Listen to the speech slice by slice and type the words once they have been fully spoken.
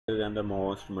And the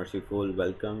most merciful,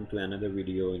 welcome to another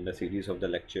video in the series of the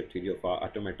lecture theory of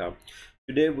automata.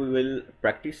 Today we will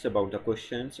practice about the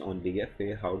questions on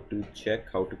DFA, how to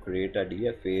check, how to create a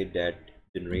DFA that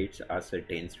generates a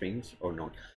certain strings or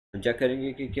not. हम check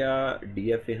करेंगे कि क्या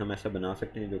DFA हम ऐसा बना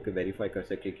सकते हैं जो कि वेरीफाई कर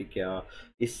सके कि क्या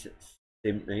इस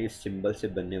सिंबल से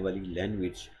बनने वाली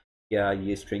लैंग्वेज क्या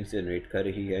ये स्ट्रिंग्स जनरेट कर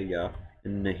रही है या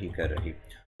नहीं कर रही।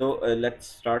 तो let's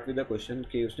start with the question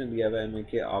कि उसने दिया हुआ है हमें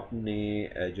कि आपने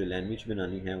जो लैंग्वेज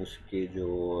बनानी है उसके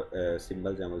जो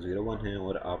सिंबल्स हैं वो 01 हैं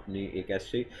और आपने एक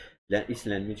ऐसे इस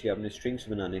लैंग्वेज के आपने स्ट्रिंग्स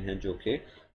बनाने हैं जो कि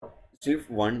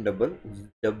सिर्फ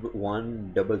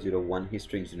 1001 ही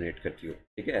स्ट्रिंग्स जनरेट करती हो।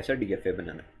 ठीक है, ऐसा DFA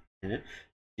बनाना है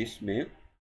जिसमें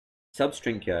सब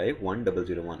स्ट्रिंग क्या है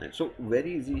 1001 है। सो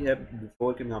वेरी इजी है।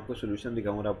 बिफोर कि मैं आपको सोल्यूशन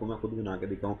दिखाऊँ और आपको मैं खुद बना के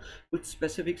दिखाऊँ, कुछ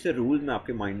स्पेसिफिक से रूल मैं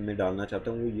आपके माइंड में डालना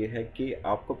चाहता हूँ। वो ये है कि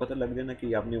आपको पता लग जाए ना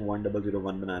कि आपने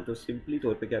 1001 बनाया, तो सिंपली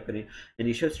तौर पे क्या करें,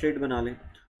 इनिशियल स्टेट बना लें।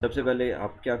 सबसे पहले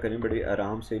आप क्या करें, बड़े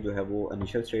आराम से जो है वो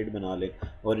इनिशियल स्टेट बना लें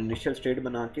और इनिशियल स्टेट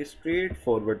बना के स्ट्रेट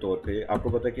फॉरवर्ड तौर पे आपको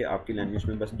पता है कि आपकी लैंग्वेज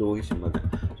में बस 2 ही सिंबल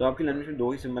हैं, तो आपकी लैंग्वेज में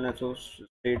 2 ही सिंबल हैं। तो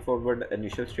स्ट्रेट फॉरवर्ड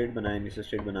इनिशियल स्टेट बनाएं। इनिशियल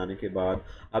स्टेट बनाने के बाद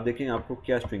आप देखें आपको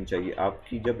क्या स्ट्रिंग चाहिए।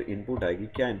 आपकी जब इनपुट आएगी,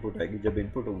 क्या इनपुट आएगी, जब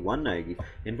इनपुट 1 आएगी,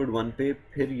 इनपुट 1 पे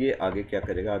फिर ये आगे क्या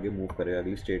करेगा, आगे मूव करेगा,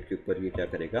 अगली स्टेट के ऊपर ये क्या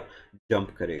करेगा, जंप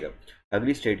करेगा।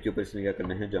 अगली स्टेट के ऊपर इसने क्या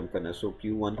करना है, जंप करना है। सो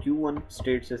Q1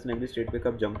 स्टेट से इसने अगली स्टेट पे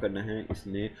कब जंप करना है,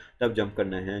 इसने तब जंप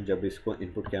करना है जब इसको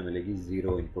इनपुट क्या मिलेगी,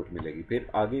 0 इनपुट मिलेगी। फिर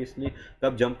आगे इसने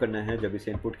कब जंप करना है, जब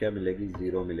इसे इनपुट क्या मिलेगी,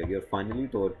 0 मिलेगी। और फाइनली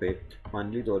तौर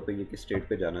पे ये किस स्टेट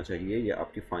पे जाना चाहिए, ये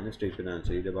आपकी फाइनल स्टेट पे जाना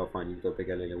चाहिए जब आप फाइनली तौर पे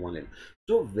क्या ले लें, 1 ले लें।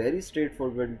 तो वेरी स्ट्रेट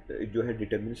फॉरवर्ड जो है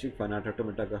डिटर्मिनिस्टिक फाइनाइट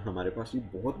ऑटोमेटा का हमारे पास ये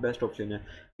बहुत बेस्ट ऑप्शन है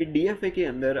कि DFA के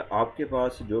अंदर आपके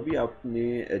पास जो भी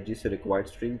आपने जिस रिक्वायर्ड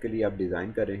स्ट्रिंग के लिए आप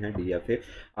डिज़ाइन कर रहे हैं DFA,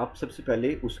 आप सबसे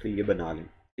पहले उसके लिए बना लें।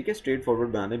 ठीक है, स्ट्रेट फॉरवर्ड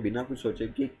बनाने बिना कुछ सोचे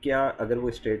कि क्या अगर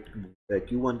वो स्टेट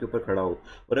Q1 के ऊपर खड़ा हो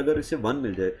और अगर इसे 1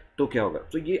 मिल जाए तो क्या होगा।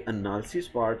 तो ये एनालिसिस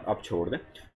पार्ट आप छोड़ दें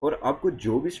और आपको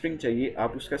जो भी स्ट्रिंग चाहिए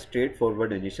आप उसका स्ट्रेट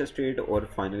फॉरवर्ड इनिशियल स्टेट और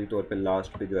फाइनली तौर पे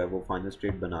लास्ट पे जो है वो फाइनल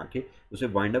स्टेट बना के उसे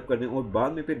वाइंड अप कर दें और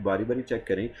बाद में फिर बारी बारी चेक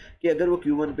करें कि अगर वो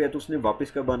Q1 पे है तो उसने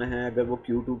वापस कब आना है, अगर वो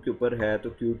Q2 के ऊपर है तो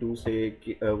Q2 से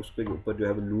उसके ऊपर जो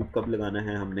है वो लूप कब लगाना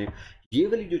है। हमने ये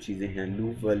वाली जो चीज़ें हैं,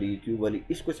 लूप वाली, Q वाली,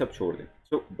 इसको सब छोड़ दें।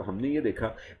 तो हमने ये देखा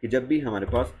कि जब भी हमारे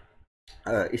पास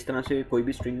इस तरह से कोई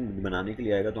भी स्ट्रिंग बनाने के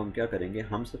लिए आएगा तो हम क्या करेंगे,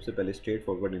 हम सबसे पहले स्ट्रेट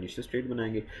फॉरवर्ड इनिशियल स्टेट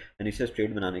बनाएंगे। इनिशियल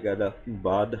स्टेट बनाने के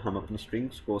बाद हम अपनी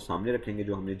स्ट्रिंग्स को सामने रखेंगे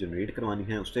जो हमने जनरेट करवानी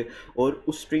है उससे, और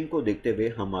उस स्ट्रिंग को देखते हुए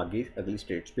हम आगे अगली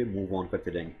स्टेट्स पे मूव ऑन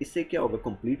करते जाएंगे। इससे क्या होगा,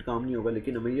 कंप्लीट काम नहीं होगा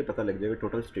लेकिन हमें ये पता लग जाएगा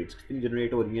टोटल स्टेट्स कितनी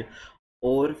जनरेट हो रही हैं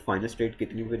और फाइनल स्टेट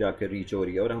कितनी पे जाकर रीच हो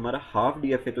रही है, और हमारा हाफ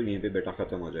DFA तो यहीं पे बेटा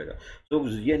ख़त्म हो जाएगा। तो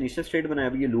ये इनिशियल स्टेट बनाया,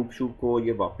 अभी ये लूप शूप को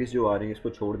ये वापस जो आ रहे हैं इसको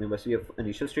छोड़ दें, बस ये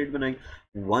इनिशियल स्टेट बनाई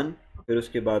 1, फिर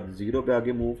उसके बाद 0 पे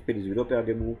आगे मूव, फिर 0 पे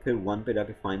आगे मूव, फिर 1 पे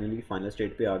जाके फाइनली फाइनल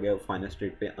स्टेट पे आ गया। और फाइनल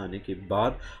स्टेट पे आने के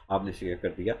बाद आपने इसे क्या कर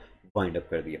दिया, वाइंड अप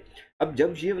कर दिया। अब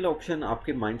जब ये वाला ऑप्शन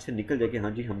आपके माइंड से निकल जाए कि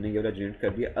हाँ जी हमने ये वाला जनरेट कर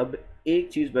दिया, अब एक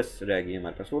चीज़ बस रह गई है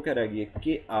हमारे पास। वो क्या रह गई है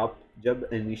कि आप जब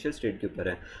इनिशियल स्टेट के ऊपर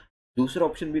है, दूसरा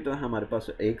ऑप्शन भी तो है हमारे पास,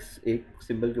 एक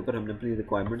सिंबल के ऊपर हमने अपनी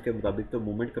रिक्वायरमेंट के मुताबिक तो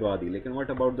मूवमेंट करवा दी, लेकिन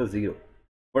what about the zero,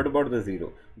 what about the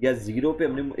zero, या जीरो पे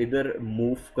हमने इधर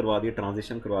मूव करवा दिया,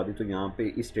 ट्रांजिशन करवा दी, तो यहाँ पे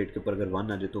इस स्टेट के ऊपर अगर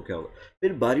 1 आ जाए तो क्या होगा।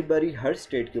 फिर बारी बारी हर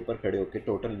स्टेट के ऊपर खड़े होकर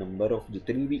टोटल नंबर ऑफ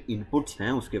जितनी भी इनपुट्स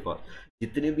हैं उसके पास,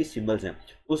 जितने भी सिंबल्स हैं,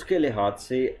 उसके लिहाज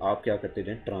से आप क्या करते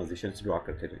जाएँ, ट्रांजिशंस ड्रा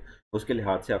करते जाएँ, उसके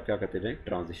लिहाज से आप क्या करते जाएँ,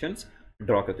 ट्रांजिशंस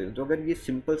ड्रॉ करते हैं। तो अगर ये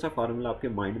सिंपल सा फार्मूला आपके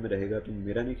माइंड में रहेगा तो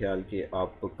मेरा नहीं ख्याल कि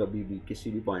आप कभी भी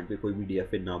किसी भी पॉइंट पे कोई भी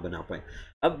DFA ना बना पाएँ।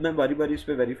 अब मैं बारी बारी इस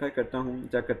पर वेरीफाई करता हूँ,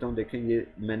 चेक करता हूँ। देखें ये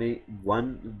मैंने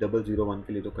 1001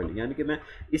 के लिए तो कर लिया, यानी कि मैं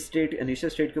इस स्टेट इनिशियल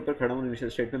स्टेट के ऊपर खड़ा हूँ,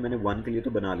 इनिशियल स्टेट पे मैंने 1 के लिए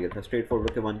तो बना लिया था, स्ट्रेट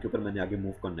फॉरवर्ड के 1 के ऊपर मैंने आगे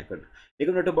मूव करना,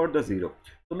 लेकिन व्हाट अबाउट द 0,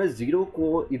 तो मैं 0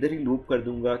 को इधर ही लूप कर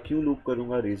दूंगा। क्यों लूप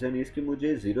करूँगा, रीज़न इसकी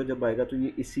मुझे 0 जब आएगा तो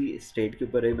ये इसी स्टेट के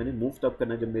ऊपर है, मैंने मूव तब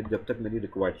करना जब तक मेरी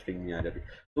रिक्वायर्ड स्ट्रिंग नहीं आ जाती।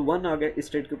 तो 1 आ गया, इस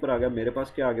स्टेट के ऊपर आ गया, मेरे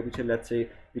पास क्या आ गया, पीछे लेट्स से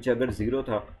पीछे अगर 0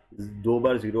 था, 2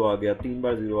 बार 0 आ गया, 3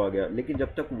 बार 0 आ गया, लेकिन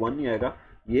जब तक 1 नहीं आएगा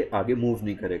ये आगे मूव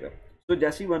नहीं करेगा। तो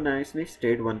जैसे ही 1 आया इसने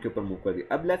स्टेट 1 के ऊपर मूव कर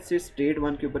दिया। अब लेट्स से स्टेट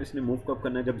 1 के ऊपर इसने मूव कब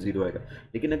करना है, जब 0 आएगा,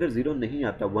 लेकिन अगर 0 नहीं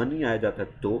आता, 1 ही आया जाता,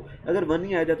 तो अगर 1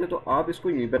 ही आया जाता तो आप इसको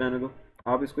यहीं पर रहने दो,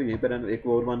 आप इसको यहीं पर रहने दो। एक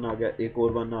और 1 आ गया, एक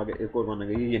और 1 आ गया, एक और 1 आ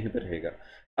गया, ये यहीं पर रहेगा।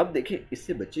 अब देखिए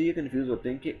इससे बच्चे ये कंफ्यूज होते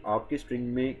हैं कि आपके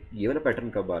स्ट्रिंग में ये वाला पैटर्न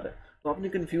कब आ रहा है, तो आपने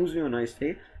कंफ्यूज नहीं होना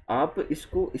इससे, आप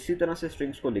इसको इसी तरह से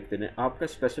स्ट्रिंग्स को लिखते हैं, आपका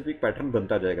स्पेसिफिक पैटर्न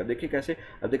बनता जाएगा। देखिए कैसे,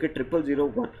 अब देखिए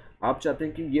 0001, आप चाहते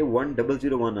हैं कि ये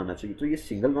 1001 आना चाहिए, तो ये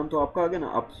सिंगल 1 तो आपका आ गया ना,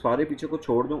 आप सारे पीछे को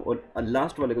छोड़ दो और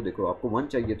लास्ट वाले को देखो, आपको 1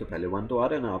 चाहिए तो पहले 1 तो आ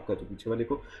रहा है ना आपका, तो पीछे वाले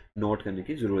को नोट करने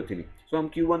की जरूरत ही नहीं। सो हम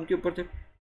Q1 के ऊपर थे,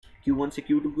 Q1 से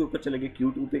Q2 के ऊपर चले गए,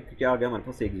 Q2 पे क्या आ गया हमारे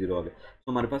पास, 1 0 आ गया।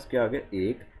 तो हमारे पास क्या आ गया,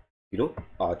 1 0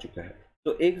 आ चुका है।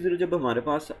 तो 1 0 जब हमारे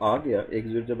पास आ गया, 1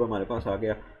 0 जब हमारे पास आ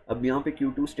गया, अब यहाँ पे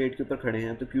Q2 स्टेट के ऊपर खड़े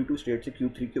हैं, तो Q2 स्टेट से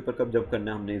Q3 के ऊपर कब जब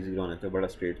करना है हमने, 0 आना, तो बड़ा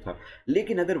स्टेट था।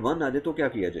 लेकिन अगर 1 आ जाए तो क्या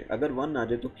किया जाए, अगर 1 आ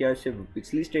जाए तो क्या इससे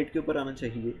पिछली स्टेट के ऊपर आना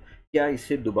चाहिए, क्या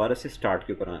इससे दोबारा से स्टार्ट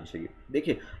के ऊपर आना चाहिए।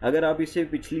 देखिए, अगर आप इसे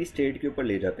पिछली स्टेट के ऊपर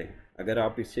ले जाते हैं, अगर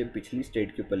आप इसे पिछली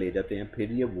स्टेट के ऊपर ले जाते हैं,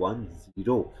 फिर ये 1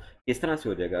 0 किस तरह से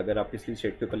हो जाएगा, अगर आप पिछली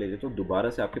स्टेट के ऊपर ले जाए तो दोबारा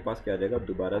से आपके पास क्या आ जाएगा,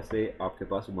 दोबारा से आपके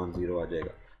पास 1 0 आ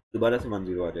जाएगा, दोबारा से 1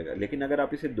 0 आ जाएगा। लेकिन अगर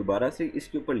आप इसे दोबारा से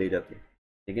इसके ऊपर ले जाते हैं,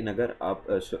 लेकिन अगर आप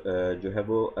जो है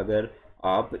वो, अगर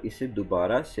आप इसे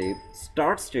दोबारा से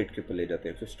स्टार्ट स्टेट के ऊपर ले जाते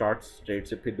हैं, तो स्टार्ट स्टेट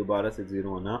से फिर दोबारा से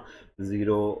 0 आना,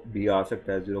 0 भी आ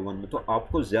सकता है 0 1 में, तो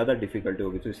आपको ज़्यादा डिफिकल्टी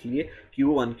होगी। तो इसलिए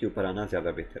Q1 के ऊपर आना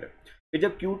ज़्यादा बेहतर है। फिर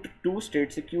जब Q2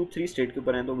 स्टेट से Q3 स्टेट के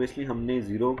ऊपर आए, तो ऑब्वियसली हमने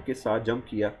 0 के साथ जंप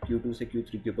किया Q2 से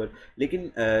Q3 के ऊपर,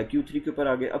 लेकिन Q3 के ऊपर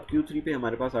आगे, अब Q3 पे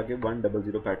हमारे पास आगे 1 0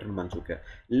 0 पैटर्न बन चुका है।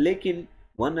 लेकिन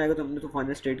 1 आएगा तो हमने तो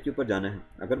फाइनल स्टेट के ऊपर जाना है,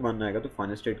 अगर 1 आएगा तो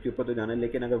फाइनल स्टेट के ऊपर तो जाना है।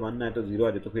 लेकिन अगर 1 आए तो 0 आ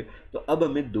जाए, तो फिर तो अब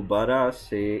हमें दोबारा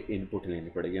से इनपुट लेनी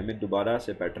पड़ेगी, हमें दोबारा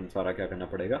से पैटर्न सारा क्या करना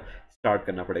पड़ेगा, स्टार्ट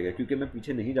करना पड़ेगा, क्योंकि मैं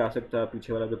पीछे नहीं जा सकता।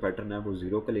 पीछे वाला जो पैटर्न है वो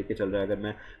 0 का लेके चल रहा है। अगर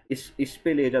मैं इस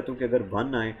पे ले जाता हूँ कि अगर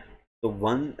 1 आए तो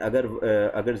 1,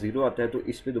 अगर 0 आता है तो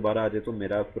इस पे दोबारा आ जाए, तो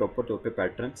मेरा प्रॉपर तौर पे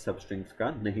पैटर्न सब स्ट्रिंग्स का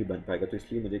नहीं बन पाएगा। तो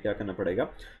इसलिए मुझे क्या करना पड़ेगा,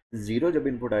 0 जब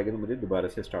इनपुट आएगा तो मुझे दोबारा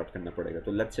से स्टार्ट करना पड़ेगा।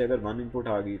 तो लेट्स से अगर 1 इनपुट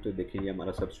आ गई, तो देखिए ये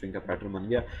हमारा सब स्ट्रिंग का पैटर्न बन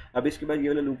गया। अब इसके बाद ये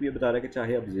वाला लूप ये बता रहा है कि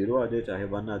चाहे अब 0 आ जाए चाहे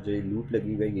 1 आ जाए, लूप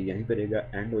लगी हुई ये यहीं पर रहेगा,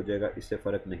 एंड हो जाएगा, इससे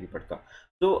फ़र्क नहीं पड़ता।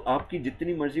 तो आपकी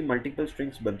जितनी मर्जी मल्टीपल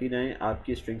स्ट्रिंग्स बनती रहें,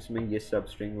 आपकी स्ट्रिंग्स में ये सब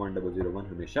स्ट्रिंग 1 0 0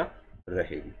 1 हमेशा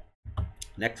रहेगी।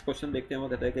 नेक्स्ट क्वेश्चन देखते हैं। वो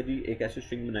कहता है कि जी एक ऐसी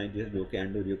स्ट्रिंग बनाई जो कि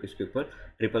एंड हो रही हो किसके ऊपर,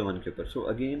 1 1 1 के ऊपर। So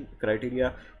again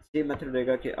criteria same method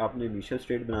रहेगा कि आपने इनिशियल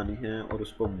स्टेट बनानी है और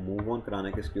उसको मूव ऑन कराना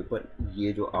है किसके ऊपर,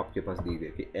 ये जो आपके पास दी गई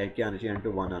कि क्या आना चाहिए, एंड पे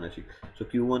 1 आना चाहिए। सो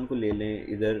Q1 को ले लें,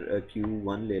 इधर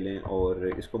Q1 ले लें और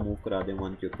इसको मूव करा दें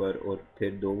 1 के ऊपर, और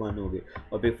फिर 2 1 हो गए,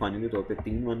 और फिर फाइनली तौर पे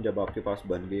 3 1 जब आपके पास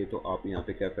बन गए, तो आप यहाँ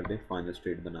पे क्या कर दें, फाइनल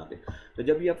स्टेट बना दें। तो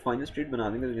जब ये आप फाइनल स्टेट बना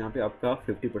देंगे, तो यहाँ पे आपका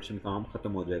 50% काम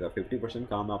खत्म हो जाएगा। 50%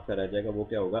 काम आपका रह जाएगा। वो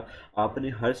क्या होगा, आपने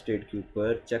हर स्टेट के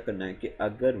ऊपर चेक करना है कि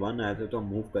अगर 1 आया था तो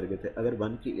हम मूव कर गए थे, अगर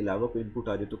 1 के अलावा कोई इनपुट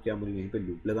आ जाए तो क्या मुझे यहीं पे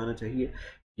लूप लगाना चाहिए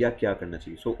या क्या करना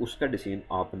चाहिए। सो उसका डिसीजन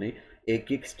आपने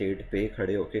एक एक स्टेट पे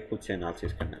खड़े होकर खुद से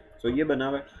एनालिसिस करना है। सो ये बना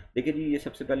हुआ है। देखिए जी, ये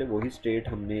सबसे पहले वही स्टेट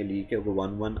हमने ली कि वो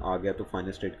 1 1 आ गया तो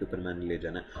फाइनल स्टेट के ऊपर मैंने ले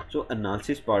जाना है। सो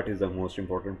analysis part is the most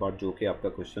important part, जो कि आपका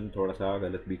क्वेश्चन थोड़ा सा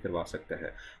गलत भी करवा सकता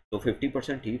है। तो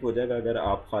 50% ठीक हो जाएगा अगर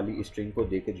आप खाली स्ट्रिंग को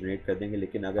दे के जनरेट कर देंगे।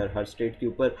 लेकिन अगर हर स्टेट के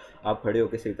ऊपर आप खड़े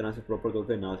होकर सही तरह से प्रॉपर तौर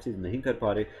पर एनालिसिस नहीं कर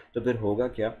पा रहे, तो फिर होगा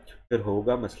क्या, फिर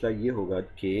होगा मसला ये होगा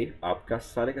कि आपका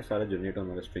सारे का सारा जनरेट होने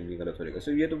वाला स्ट्रिंग ही गलत हो जाएगा।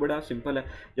 सो ये तो बड़ा सिंपल है।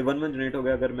 जब 1 1 जनरेट हो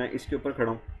गया, अगर मैं इसके ऊपर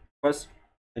खड़ा हूँ, फर्स्ट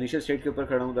इनिशियल स्टेट के ऊपर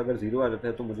खड़ा हूँ, तो अगर 0 आ जाता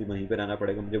है तो मुझे वहीं पर रहना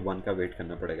पड़ेगा, मुझे 1 का वेट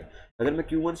करना पड़ेगा। अगर मैं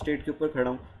Q1 स्टेट के ऊपर खड़ा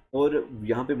हूँ और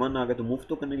यहाँ पे 1 आ गया तो मूव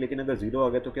तो करनी, लेकिन अगर 0 आ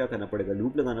गया तो क्या करना पड़ेगा,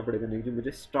 लूप लगाना पड़ेगा। नहीं जी,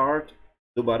 मुझे स्टार्ट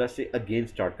दोबारा से अगेन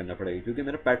स्टार्ट करना पड़ेगा, क्योंकि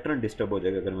मेरा पैटर्न डिस्टर्ब हो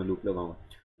जाएगा अगर मैं लूप लगाऊंगा।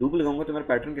 लूप लगाऊंगा तो मेरा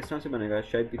पैटर्न किस तरह से बनेगा,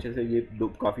 शायद पीछे से ये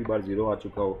काफ़ी बार 0 आ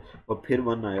चुका हो और फिर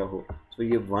 1 आया हो, तो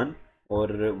ये 1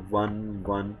 और 1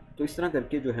 1, तो इस तरह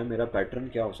करके जो है मेरा पैटर्न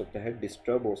क्या हो सकता है,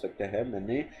 डिस्टर्ब हो सकता है।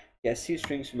 मैंने कैसी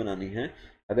स्ट्रिंग्स बनानी है,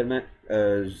 अगर मैं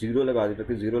 0 लगा देता हूँ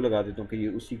कि 0 लगा देता हूँ कि ये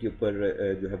उसी के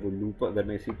ऊपर जो है वो लूप, अगर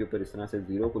मैं इसी के ऊपर इस तरह से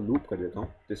 0 को लूप कर देता हूँ,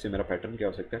 तो इससे मेरा पैटर्न क्या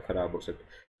हो सकता है, ख़राब हो सकता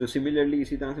है। तो सिमिलरली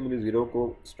इसी तरह से मुझे 0 को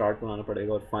स्टार्ट बनाना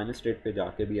पड़ेगा, और फाइनल स्टेट पे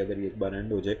जाके भी अगर एक बार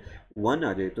एंड हो जाए 1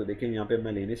 आ जाए, तो देखिए यहाँ पे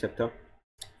मैं ले नहीं सकता।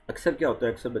 अक्सर क्या होता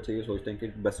है, अक्सर बच्चे ये सोचते हैं कि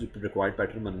बस रिक्वायर्ड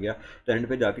पैटर्न बन गया तो एंड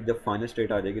पे जाके जब फाइनल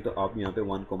स्टेट आ जाएगी तो आप यहाँ पे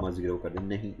 1 0 कर दें।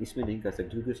 नहीं, इसमें नहीं कर सकते,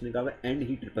 क्योंकि उसने कहा एंड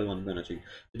ही 1 1 1 पे होना चाहिए।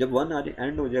 तो जब 1 आ जाए,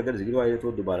 एंड हो जाए, अगर 0 आ जाए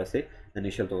तो दोबारा से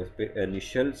इनिशियल तौर पे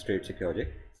इनिशियल स्टेट से क्या हो जाए,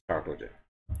 स्टार्ट हो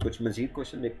जाए। कुछ मजीद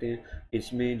क्वेश्चन देखते हैं।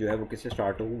 इसमें जो है वो किससे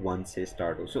स्टार्ट हो, 1 से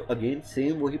स्टार्ट हो। सो अगेन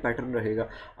सेम वही पैटर्न रहेगा।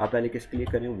 आप पहले किसके लिए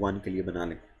करें, 1 के लिए बना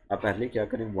लें। आप पहले क्या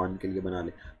करें, 1 के लिए बना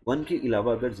लें। 1 के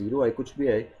अलावा अगर 0 आए, कुछ भी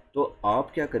आए, तो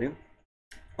आप क्या करें,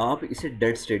 आप इसे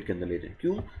डेड स्टेट के अंदर ले जाएं।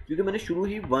 क्यों, क्योंकि मैंने शुरू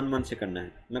ही 1 1 से करना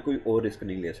है, मैं कोई और रिस्क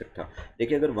नहीं ले सकता।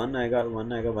 देखिए, अगर 1 आएगा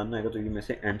 1 आएगा 1 आएगा तो ये मैं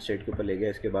से एंड स्टेट के ऊपर ले गया।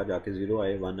 इसके बाद जाके 0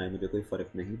 आए 1 आए, मुझे कोई फ़र्क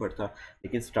नहीं पड़ता।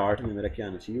 लेकिन स्टार्ट में मेरा क्या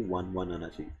आना चाहिए, 1 1 आना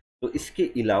चाहिए। तो इसके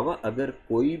अलावा अगर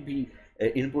कोई भी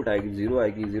इनपुट आएगी, 0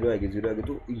 आएगी 0 आएगी 0 आएगी,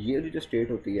 तो ये जो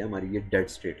स्टेट होती है हमारी, ये डेड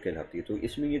स्टेट कहलाती है। तो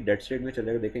इसमें ये डेड स्टेट में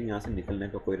चलेगा। देखें, यहाँ से निकलने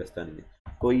का कोई रास्ता नहीं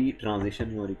है, कोई ट्रांजिशन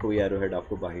नहीं हो रही, कोई एरो हेड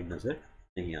आपको बाहर नज़र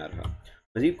नहीं आ रहा।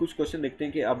 मज़ीद कुछ क्वेश्चन देखते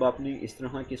हैं कि अब आपने इस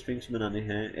तरह के स्ट्रिंग्स बनाने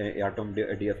हैं, आटम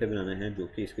DFA बनाने हैं जो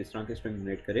कि किस तरह के स्ट्रिंग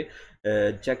जनरेट करे,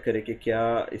 चेक करे कि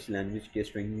क्या इस लैंग्वेज के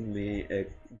स्ट्रिंग में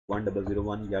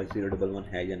 1001 या 011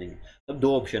 है या नहीं। अब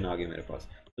दो ऑप्शन आ गए मेरे पास।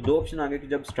 तो दो ऑप्शन आ गए कि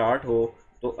जब स्टार्ट हो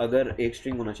तो अगर एक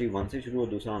स्ट्रिंग होना चाहिए 1 से शुरू और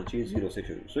दूसरा होना चाहिए 0 से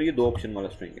शुरू। सो ये दो ऑप्शन वाला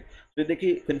स्ट्रिंग है। तो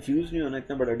देखिए कंफ्यूज नहीं होना,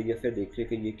 इतना बड़ा DFA देख के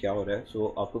कि ये क्या हो रहा है। सो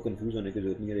आपको कंफ्यूज होने की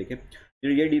जरूरत नहीं है। देखिए तो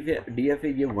ये DFA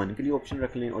ये 1 के लिए ऑप्शन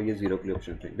रख लें और ये 0 के लिए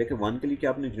ऑप्शन रखें। देखिए 1 के लिए क्या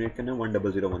आपने जनरेट करना है,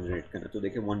 1001 जनरेट करना है। तो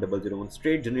देखिए 1001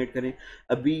 स्ट्रेट जनरेट करें।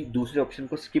 अभी दूसरे ऑप्शन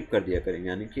को स्किप कर दिया करें,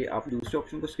 यानी कि आप दूसरे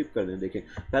ऑप्शन को स्किप कर दें। देखिए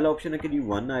पहला ऑप्शन है कि जी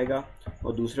 1 आएगा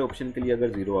और दूसरे ऑप्शन के लिए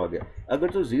अगर 0 आ गया, अगर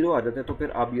तो 0 आ जाता है तो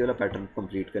फिर आप ये वाला पैटर्न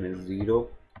कंप्लीट करें, 0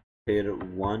 फिर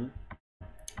 1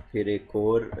 फिर एक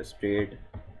और स्ट्रेट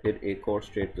फिर एक और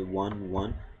स्ट्रेट, तो 1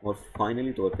 1 और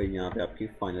फाइनली तौर पे यहाँ पे आपकी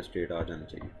फाइनल स्ट्रेट आ जाना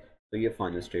चाहिए। तो ये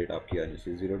फाइनल स्ट्रेट आपकी आ जानी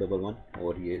चाहिए 011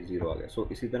 और ये 0 आ गया। सो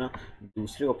इसी तरह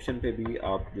दूसरे ऑप्शन पे भी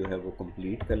आप जो है वो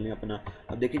कंप्लीट कर लें अपना।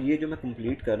 अब देखिए ये जो मैं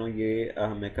कंप्लीट कर रहा हूँ ये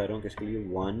मैं कर रहा हूँ किसके लिए,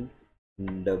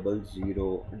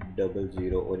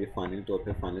 10000 और ये फाइनल तौर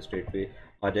पे फाइनल स्टेट पे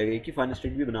आ जाएगा। एक ही फाइनल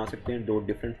स्टेट भी बना सकते हैं, दो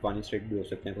डिफरेंट फाइनल स्टेट भी हो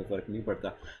सकते हैं, कोई फ़र्क नहीं पड़ता।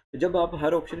 तो जब आप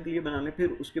हर ऑप्शन के लिए बना लें फिर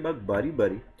उसके बाद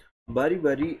बारी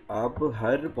बारी आप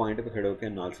हर पॉइंट पे खड़े होकर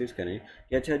एनालिसिस करें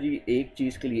कि अच्छा जी एक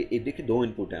चीज़ के लिए एक, देखिए दो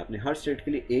इनपुट है, आपने हर स्टेट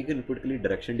के लिए एक इनपुट के लिए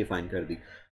डायरेक्शन डिफाइन कर दी।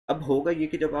 अब होगा ये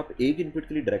कि जब आप एक इनपुट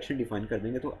के लिए डायरेक्शन डिफाइन कर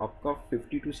देंगे तो आपका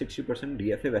 50 to 60%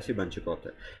 DFA वैसे बन चुका होता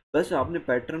है। बस आपने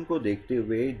पैटर्न को देखते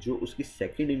हुए जो उसकी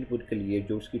सेकंड इनपुट के लिए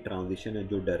जो उसकी ट्रांजिशन है,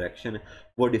 जो डायरेक्शन है,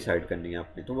 वो डिसाइड करनी है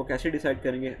आपने। तो वो कैसे डिसाइड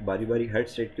करेंगे, बारी बारी हर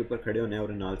स्टेट के ऊपर खड़े होना है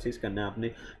और एनालिसिस करना है आपने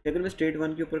कि अगर मैं स्टेट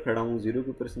 1 के ऊपर खड़ा हूँ, 0 के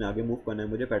ऊपर से आगे मूव करना है,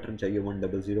 मुझे पैटर्न चाहिए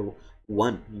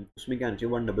 1001, उसमें क्या आना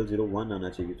चाहिए 1001 आना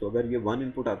चाहिए। तो अगर ये 1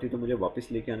 इनपुट आती है तो मुझे वापस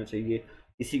लेके आना चाहिए,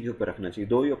 इसी के ऊपर रखना चाहिए।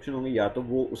 दो ही ऑप्शन होंगे, या तो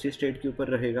वो उसी स्टेट के ऊपर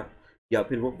रहेगा या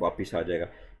फिर वो वापस आ जाएगा।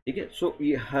 ठीक है। सो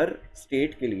ये हर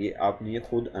स्टेट के लिए आपने ये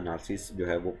खुद एनालिसिस जो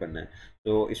है वो करना है।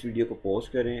 तो इस वीडियो को पॉज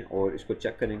करें और इसको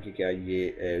चेक करें कि क्या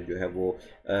ये जो है वो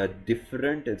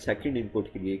डिफरेंट सेकंड इनपुट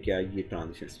के लिए क्या ये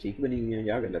ट्रांजिशन ठीक बनी हुई है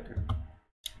या गलत है।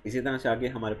 इसी तरह से आगे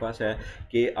हमारे पास है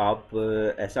कि आप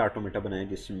ऐसा ऑटोमेटा बनाएं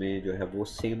जिसमें जो है वो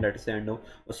सेम लेटर से एंड हो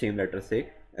और सेम लेटर से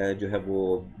जो है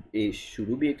वो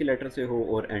शुरू भी एक ही लेटर से हो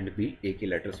और एंड भी एक ही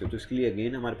लेटर से हो। तो इसके लिए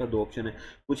अगेन हमारे पास दो ऑप्शन है।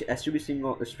 कुछ STB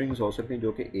स्ट्रिंग्स हो सकते हैं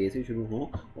जो कि A से शुरू हों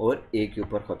और A के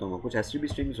ऊपर ख़त्म हो। कुछ STB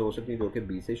स्ट्रिंग्स हो सकती हैं जो कि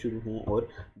B से शुरू हों और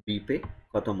B पे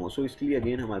ख़त्म हो। सो इसके लिए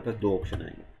अगेन हमारे पास दो ऑप्शन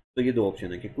आएंगे। तो ये दो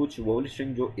ऑप्शन है कि कुछ वो वाली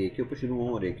स्ट्रिंग जो A के ऊपर शुरू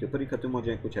हो और A के ऊपर ही ख़त्म हो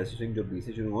जाए, कुछ ऐसी स्ट्रिंग जो B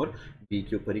से शुरू हो और B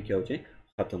के ऊपर ही क्या हो जाए,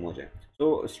 ख़त्म हो जाए।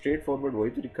 तो स्ट्रेट फॉरवर्ड वही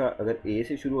तरीका, अगर ए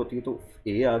से शुरू होती है तो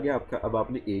ए आ गया आपका, अब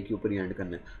आपने ए के ऊपर ही एंड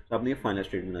करना है। तो आपने ये फाइनल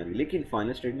स्टेट बना रही है। लेकिन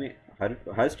फाइनल स्टेट में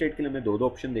हर स्टेट के लिए हमें दो दो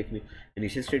ऑप्शन देखने।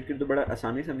 इनिशियल स्टेट के लिए तो बड़ा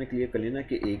आसानी से हमने क्लियर कर लिया ना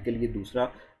कि ए के लिए दूसरा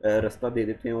रास्ता दे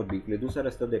देते हैं और बी के लिए दूसरा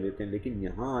रास्ता दे देते हैं। लेकिन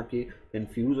यहाँ आके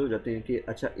कन्फ्यूज़ हो जाते हैं कि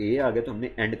अच्छा ए आ गया तो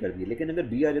हमने एंड कर दिया, लेकिन अगर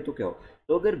बी आ जाए तो क्या हो।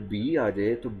 तो अगर बी आ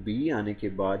जाए तो बी आने के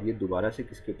बाद ये दोबारा से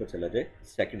किसके ऊपर चला जाए,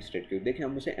 सेकंड स्टेट के। देखिए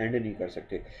हम उसे एंड नहीं कर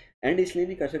सकते। एंड इसलिए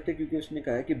नहीं कर सकते क्योंकि उसने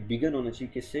कहा है कि बिगन होना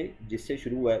चाहिए किससे, जिससे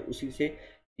शुरू हुआ है उसी से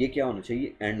ये क्या होना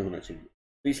चाहिए, एंड होना चाहिए।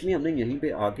 तो इसलिए हमने यहीं पे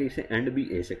आके इसे एंड भी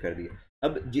ए से कर दिया।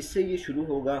 अब जिससे ये शुरू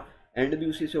होगा एंड भी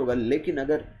उसी से होगा। लेकिन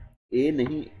अगर ए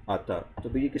नहीं आता तो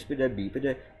फिर ये किस पे जाए, बी पे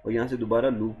जाए और यहाँ से दोबारा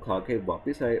लूप खा के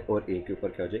वापस आए और ए के ऊपर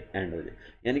क्या हो जाए, एंड हो जाए।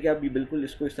 यानी कि आप ये बिल्कुल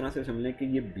इसको इस तरह से समझ लें कि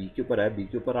ये बी के ऊपर आया, बी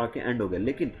के ऊपर आके एंड हो गया।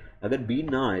 लेकिन अगर बी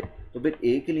ना आए तो फिर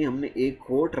ए के लिए हमने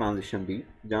एक और ट्रांजिशन दी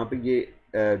जहाँ पे ये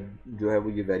जो है वो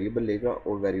ये वेरिएबल लेगा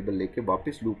और वेरिएबल लेके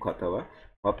वापस लूप खाता हुआ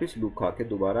वापस लूप खा के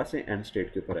दोबारा से एंड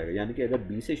स्टेट के ऊपर आएगा। यानी कि अगर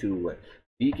बी से शुरू हुआ है,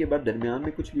 बी के बाद दरमियान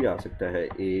में कुछ भी आ सकता है,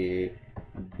 ए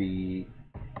बी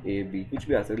कुछ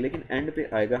भी आ सकता है, लेकिन एंड पे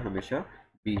आएगा हमेशा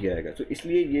बी ही आएगा। तो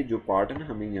इसलिए ये जो पार्ट है ना,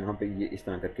 हमें यहाँ पे ये इस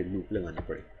तरह करके लूप लगानी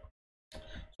पड़े।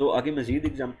 तो आगे मज़ीद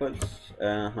एग्जांपल्स,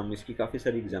 हम इसकी काफ़ी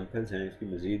सारी एग्जांपल्स हैं, इसकी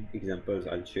मज़ीद examples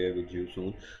I will share with you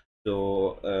soon.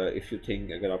 तो इफ़ यू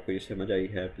थिंक अगर आपको ये समझ आई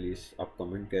है प्लीज़ आप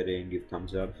कमेंट करें, गिव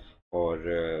थम्स अप, और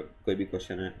कोई भी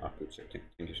क्वेश्चन है आप पूछ सकते हैं।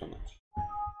 Thank you so much.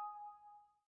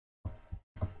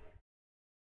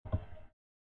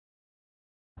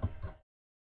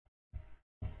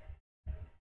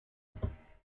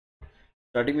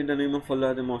 Starting with the name of Allah,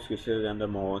 the most gracious and the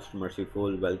most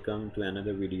merciful. Welcome to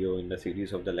another video in the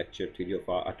series of the lecture theory of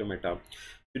automata.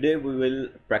 Today we will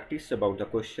practice about the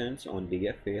questions on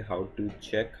DFA, how to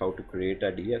check, how to create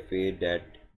a DFA that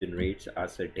generates a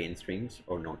certain strings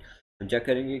or not. हम check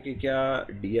करेंगे कि क्या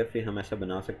DFA हम ऐसा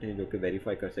बना सकते हैं जो कि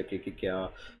वेरीफाई कर सके कि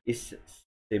क्या इस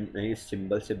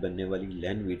सिंबल से बनने वाली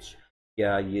लैंग्वेज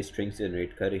क्या ये स्ट्रिंग्स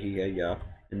जनरेट कर रही है या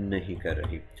नहीं कर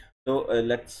रही। तो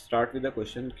let's start with the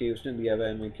question कि उसने दिया हुआ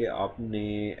है हमें कि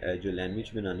आपने जो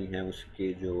लैंग्वेज बनानी है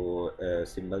उसके जो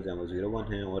सिंबल्स हैं वो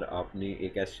 01 हैं, और आपने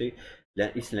एक ऐसे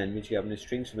इस लैंग्वेज के आपने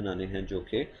स्ट्रिंग्स बनाने हैं जो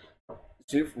कि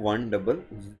सिर्फ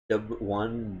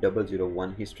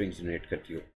 10001 ही स्ट्रिंग जनरेट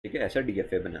करती हो। ठीक है, ऐसा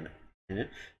डीएफए बनाना है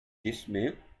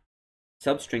जिसमें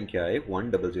सब स्ट्रिंग क्या है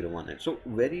 1001 है। सो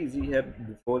वेरी इजी है।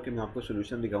 बिफोर कि मैं आपको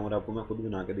सोल्यूशन दिखाऊँ और आपको मैं खुद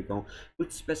बना के दिखाऊँ,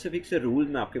 कुछ स्पेसिफिक से रूल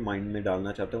मैं आपके माइंड में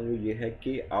डालना चाहता हूँ। वो ये है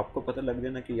कि आपको पता लग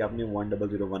जाए ना कि आपने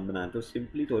 1001 बनाया, तो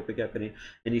सिंपली तौर पे क्या करें,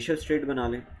 इनिशियल स्टेट बना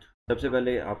लें। सबसे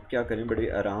पहले आप क्या करें, बड़े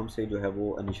आराम से जो है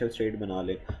वो इनिशियल स्टेट बना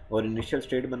लें, और इनिशियल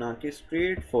स्टेट बना के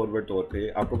स्ट्रेट फॉरवर्ड तौर पे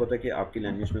आपको पता है कि आपकी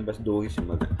लैंग्वेज में बस दो ही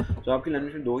सिंबल हैं, तो आपकी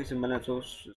लैंग्वेज में दो ही सिंबल हैं। So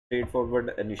straight forward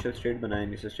initial state बनाएं।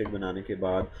 इनिशियल स्टेट बनाने के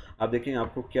बाद आप देखें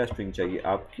आपको क्या स्ट्रिंग चाहिए।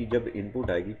 आपकी जब इनपुट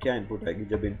आएगी, क्या इनपुट आएगी,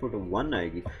 जब इनपुट 1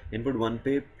 आएगी, इनपुट 1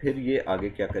 पे फिर ये आगे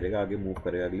क्या करेगा, आगे मूव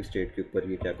करेगा, अगली स्टेट के ऊपर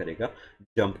ये क्या करेगा,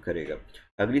 जंप करेगा।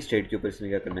 अगली स्टेट के ऊपर इसने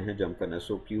क्या करना है, जंप करना है।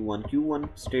 सो Q1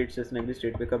 स्टेट से इसने अगली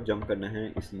स्टेट पे कब जंप करना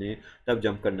है, इसने तब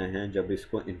जंप करना है जब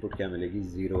इसको इनपुट क्या मिलेगी,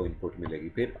 0 इनपुट मिलेगी।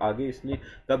 फिर आगे इसने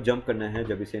कब जंप करना है,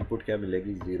 जब इसे इनपुट क्या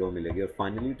मिलेगी, 0 मिलेगी। और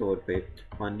फाइनली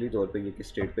तौर पे ये किस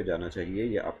स्टेट पे जाना चाहिए,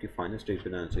 ये आपकी फाइनल स्टेट पे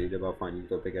जाना चाहिए जब आप फाइनली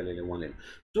तौर पे क्या ले लें, 1 ले लें।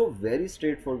 तो वेरी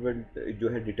स्ट्रेट फॉरवर्ड जो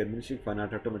है डिटर्मिनिस्टिक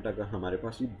फाइनाइट ऑटोमेटा का हमारे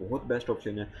पास ये बहुत बेस्ट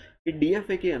ऑप्शन है कि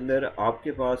डीएफए के अंदर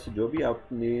आपके पास जो भी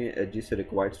आपने जिस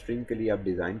रिक्वायर्ड स्ट्रिंग के लिए आप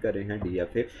डिज़ाइन कर रहे हैं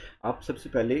डीएफए, आप सबसे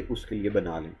पहले उसके लिए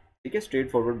बना लें। ठीक है, स्ट्रेट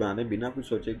फॉरवर्ड बना लें बिना कुछ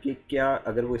सोचे कि क्या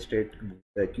अगर वो स्टेट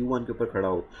Q1 के ऊपर खड़ा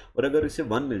हो और अगर इसे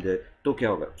 1 मिल जाए तो क्या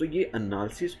होगा। तो ये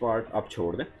एनालिसिस पार्ट आप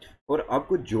छोड़ दें, और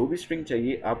आपको जो भी स्ट्रिंग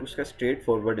चाहिए आप उसका स्ट्रेट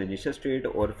फॉरवर्ड इनिशियल स्टेट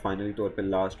और फाइनली तौर पे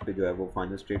लास्ट पे जो है वो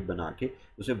फाइनल स्टेट बना के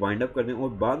उसे वाइंड अप कर दें, और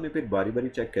बाद में फिर बारी बारी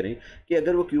चेक करें कि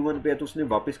अगर वो Q1 पे है तो उसने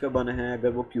वापस कब आना है,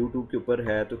 अगर वो Q2 के ऊपर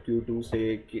है तो Q2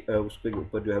 से उसके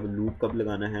ऊपर जो है वो लूप कब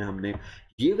लगाना है हमने।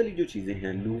 ये वाली जो चीज़ें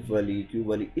हैं, लूप वाली, क्यू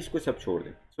वाली, इसको सब छोड़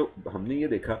दें। सो हमने ये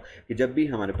देखा कि जब भी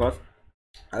हमारे पास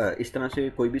इस तरह से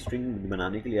कोई भी स्ट्रिंग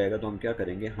बनाने के लिए आएगा तो हम क्या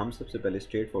करेंगे, हम सबसे पहले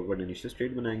स्ट्रेट फॉरवर्ड इनिशियल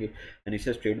स्टेट बनाएंगे।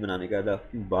 इनिशियल स्टेट बनाने के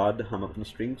बाद हम अपनी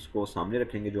स्ट्रिंग्स को सामने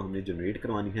रखेंगे जो हमने जनरेट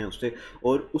करवानी है उससे,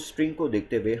 और उस स्ट्रिंग को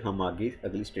देखते हुए हम आगे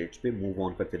अगली स्टेट्स पे मूव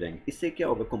ऑन करते जाएंगे। इससे क्या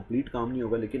होगा, कंप्लीट काम नहीं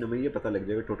होगा, लेकिन हमें ये पता लग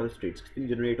जाएगा टोटल स्टेट्स कितनी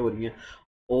जनरेट हो रही हैं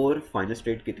और फाइनल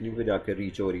स्टेट कितनी पे जाकर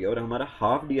रीच हो रही है, और हमारा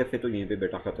हाफ डीएफए तो यहीं पे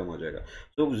बेटा ख़त्म हो जाएगा।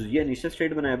 तो ये इनिशियल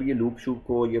स्टेट बनाया, अभी ये लूप शूप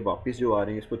को ये वापस जो आ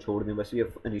रहे हैं इसको छोड़ दें, बस ये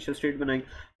इनिशियल स्टेट बनाई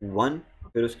 1,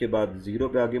 फिर उसके बाद 0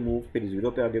 पे आगे मूव, फिर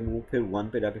 0 पे आगे मूव, फिर 1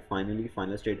 पे जाके फाइनली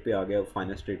फाइनल स्टेट पे आ गया।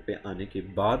 फाइनल स्टेट पे आने के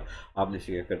बाद आपने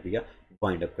इसे कर दिया,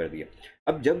 वाइंड अप कर दिया।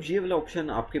 अब जब ये वाला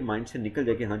ऑप्शन आपके माइंड से निकल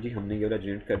जाए कि हाँ जी हमने ये वाला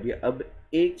जनरेट कर दिया, अब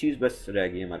एक चीज़ बस रह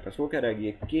गई है हमारे पास। वो क्या रह गई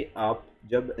है कि आप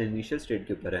जब इनिशियल स्टेट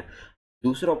के ऊपर है,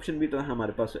 दूसरा ऑप्शन भी तो है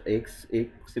हमारे पास, एक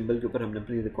सिंबल के ऊपर हमने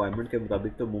अपनी रिक्वायरमेंट के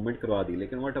मुताबिक तो मूवमेंट करवा दी,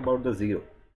 लेकिन what about the zero,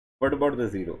 what about the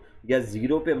zero, या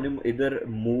जीरो पे हमने इधर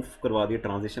मूव करवा दिया,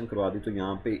 ट्रांजिशन करवा दी, तो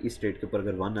यहाँ पे इस स्टेट के ऊपर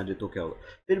अगर 1 आ जाए तो क्या होगा।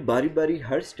 फिर बारी बारी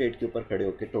हर स्टेट के ऊपर खड़े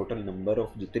होकर टोटल नंबर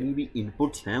ऑफ जितनी भी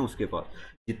इनपुट्स हैं उसके पास,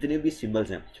 जितने भी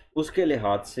सिंबल्स हैं, उसके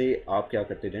लिहाज से आप क्या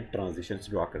करते जाएं, ट्रांजिशंस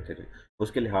ड्रा करते जाएं।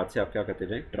 उसके लिहाज से आप क्या करते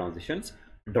जाएं, ट्रांजिशंस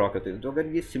ड्रा करते हैं। तो अगर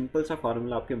ये सिंपल सा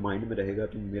फार्मूला आपके माइंड में रहेगा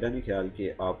तो मेरा नहीं ख्याल कि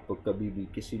आप कभी भी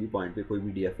किसी भी पॉइंट पे कोई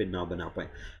भी डीएफए ना बना पाएँ।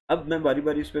 अब मैं बारी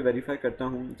बारी इस पर वेरीफाई करता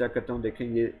हूँ, चेक करता हूँ, देखें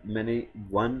ये मैंने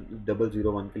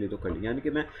 1001 के लिए तो कर लिया, यानी कि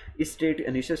मैं इस स्टेट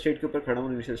इनिशियल स्टेट के ऊपर खड़ा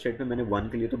हूँ। इनिशियल स्टेट में मैंने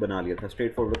 1 के लिए तो बना लिया था,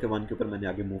 स्ट्रेट फॉरवर्ड के 1 के ऊपर मैंने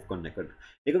आगे मूव करना,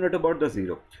 लेकिन व्हाट अबाउट द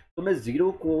जीरो। तो मैं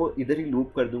जीरो को इधर ही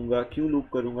लूप कर दूंगा। क्यों लूप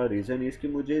करूंगा, रीज़न इसकी,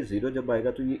 मुझे जीरो जब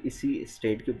आएगा तो ये इसी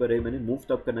स्टेट के ऊपर है, मैंने मूव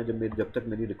तब करना जब तक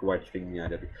मेरी रिक्वायर्ड स्ट्रिंग नहीं आ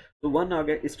जाती। तो 1 आ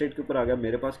गया, इस स्टेट के ऊपर आ गया,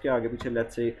 मेरे पास क्या आ गया पीछे,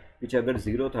 लेट्स से पीछे अगर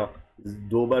 0 था,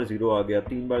 2 बार 0 आ गया,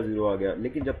 3 बार 0 आ गया,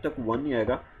 लेकिन जब तक 1 नहीं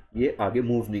आएगा ये आगे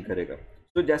मूव नहीं करेगा।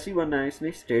 तो जैसे ही 1 आया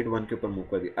इसने स्टेट 1 के ऊपर मूव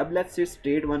कर दिया। अब लेट्स से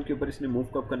स्टेट 1 के ऊपर इसने मूव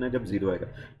कब करना है, जब 0 आएगा।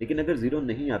 लेकिन अगर 0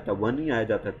 नहीं आता, 1 ही आया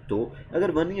जाता, तो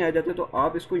अगर 1 ही आया जाता तो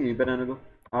आप इसको यहीं पर रहने दो,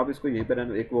 आप इसको यहीं पर रहने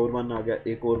दो। एक और 1 आ गया,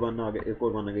 एक और 1 आ गया, एक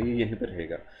और 1 आ गया, ये यहीं पर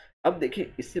रहेगा। अब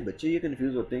देखिए इससे बच्चे ये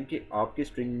कंफ्यूज होते हैं कि आपके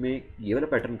स्ट्रिंग में ये वाला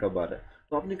पैटर्न कब आ रहा है,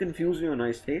 तो आपने कंफ्यूज नहीं होना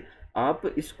इससे। आप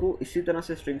इसको इसी तरह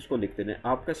से स्ट्रिंग्स को लिखते हैं,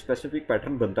 आपका स्पेसिफिक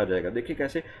पैटर्न बनता जाएगा। देखिए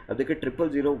कैसे, अब देखिए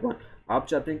 00001, आप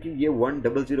चाहते हैं कि ये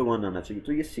 1001 आना चाहिए,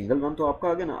 तो ये सिंगल 1 तो आपका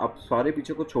आ गया ना, आप सारे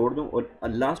पीछे को छोड़ दो और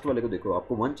लास्ट वाले को देखो।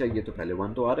 आपको 1 चाहिए तो पहले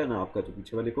 1 तो आ रहा है ना आपका, तो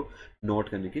पीछे वाले को नोट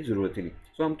करने की जरूरत ही नहीं।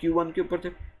 सो हम Q1 के ऊपर थे,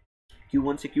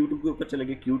 Q1 से Q2 के ऊपर चले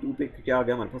गए, Q2 पे क्या आ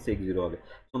गया हमारे पास, 1 0 आ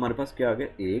गया। तो हमारे पास क्या आ गया,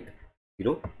 1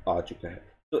 0 आ चुका है।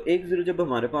 तो 1 0 जब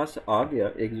हमारे पास आ गया,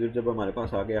 1 0 जब हमारे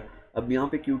पास आ गया, अब यहाँ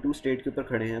पे Q2 स्टेट के ऊपर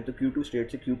खड़े हैं, तो Q2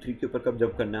 स्टेट से Q3 के ऊपर कब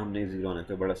जब करना है हमने, 0 आना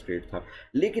था, बड़ा स्टेट था।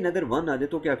 लेकिन अगर 1 आ जाए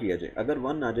तो क्या किया जाए, अगर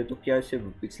 1 आ जाए तो क्या इसे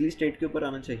पिछली स्टेट के ऊपर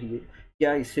आना चाहिए,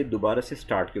 क्या इसे दोबारा से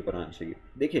स्टार्ट के ऊपर आना चाहिए।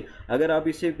 देखिए अगर आप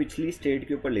इसे पिछली स्टेट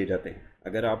के ऊपर ले जाते हैं,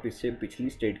 अगर आप इसे पिछली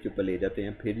स्टेट के ऊपर ले जाते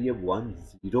हैं, फिर ये 1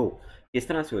 0 किस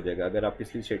तरह से हो जाएगा, अगर आप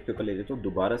पिछली स्टेट के ऊपर ले जाते हो तो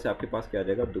दोबारा से आपके पास क्या आ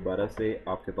जाएगा, दोबारा से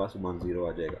आपके पास 1 0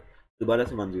 आ जाएगा, दोबारा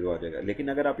से 1 0 आ जाएगा। लेकिन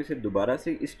अगर आप इसे दोबारा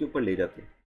से इसके ऊपर ले जाते हैं,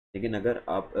 लेकिन अगर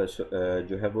आप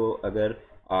जो है वो अगर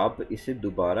आप इसे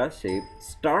दोबारा से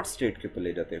स्टार्ट स्टेट के ऊपर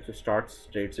ले जाते हैं, तो स्टार्ट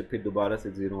स्टेट से फिर दोबारा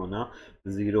से 0 आना,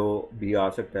 0 भी आ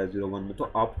सकता है 0 1 में, तो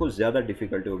आपको ज़्यादा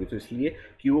डिफिकल्टी होगी। तो इसलिए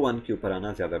Q1 के ऊपर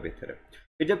आना ज़्यादा बेहतर है।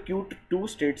 फिर जब Q2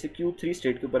 स्टेट से Q3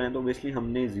 स्टेट के ऊपर आए तो ऑब्वियसली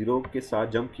हमने 0 के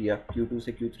साथ जंप किया Q2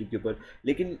 से Q3 के ऊपर,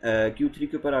 लेकिन Q3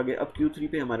 के ऊपर आगे, अब Q3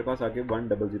 पे हमारे पास आगे 1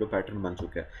 0 0 पैटर्न बन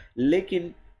चुका है।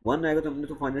 लेकिन 1 आएगा तो हमने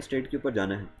तो फाइनल स्टेट के ऊपर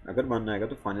जाना है, अगर 1 आएगा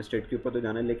तो फाइनल स्टेट के ऊपर तो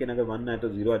जाना है, लेकिन अगर 1 आए तो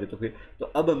 0 आ जाए तो फिर, तो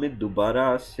अब हमें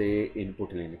दोबारा से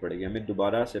इनपुट लेनी पड़ेगी, हमें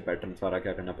दोबारा से पैटर्न सारा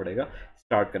क्या करना पड़ेगा,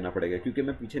 स्टार्ट करना पड़ेगा, क्योंकि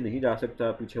मैं पीछे नहीं जा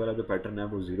सकता। पीछे वाला जो पैटर्न है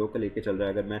वो 0 का लेके चल रहा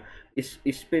है। अगर मैं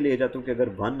इस पे ले जाता हूँ कि अगर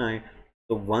 1 आए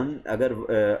तो 1,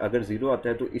 अगर 0 आता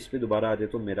है तो इस पे दोबारा आ जाए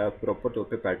तो मेरा प्रॉपर तौर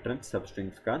पे पैटर्न सब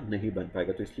स्ट्रिंग्स का नहीं बन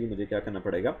पाएगा। तो इसलिए मुझे क्या करना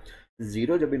पड़ेगा,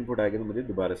 0 जब इनपुट आएगा तो मुझे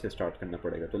दोबारा से स्टार्ट करना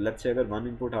पड़ेगा। तो लेट्स से अगर 1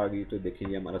 इनपुट आ गई तो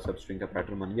देखिए हमारा सब स्ट्रिंग का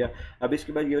पैटर्न बन गया। अब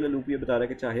इसके बाद ये वाला लूप ये बता रहा है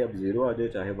कि चाहे अब 0 आ जाए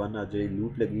चाहे 1 आ जाए,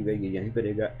 लूप लगी हुई ये यहीं पर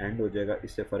रहेगा, एंड हो जाएगा,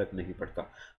 इससे फ़र्क नहीं पड़ता।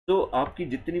 तो आपकी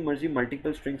जितनी मर्जी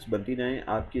मल्टीपल स्ट्रिंग्स बनती रहें,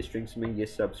 आपकी स्ट्रिंग्स में ये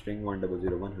सब स्ट्रिंग 1 0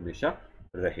 0 1 हमेशा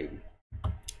रहेगी।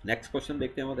 नेक्स्ट क्वेश्चन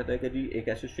देखते हैं, वो कहता है कि जी एक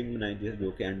ऐसी स्ट्रिंग बनाई जिस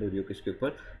जो कि एंड हो रही हो किसके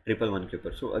ऊपर, 1 1 1 के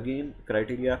ऊपर। So again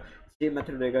criteria same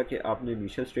method रहेगा कि आपने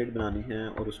इनिशियल स्टेट बनानी है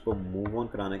और उसको मूव ऑन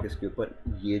कराना है किसके ऊपर,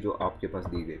 ये जो आपके पास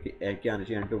दी गई कि क्या आना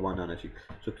चाहिए, एंड पे 1 आना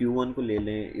चाहिए। सो Q1 को ले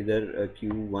लें, इधर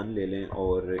Q1 ले लें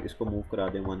और इसको मूव करा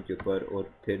दें 1 के ऊपर, और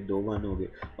फिर 2 1 हो गए,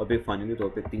 और फिर फाइनली तौर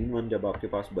पे 3 1 जब आपके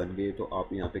पास बन गए तो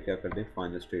आप यहाँ पे क्या कर दें,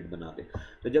 फाइनल स्टेट बना दें।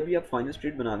 तो जब ये आप फाइनल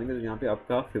स्टेट बना देंगे तो यहाँ पे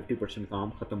आपका 50%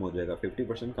 काम खत्म हो जाएगा।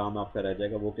 50% काम आपका रह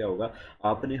जाएगा, वो क्या होगा,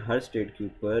 आपने हर स्टेट के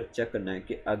ऊपर चेक करना है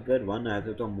कि अगर 1 आया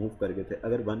था तो हम मूव कर गए थे,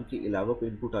 अगर 1 के अलावा कोई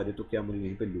इनपुट आ जाए तो क्या मुझे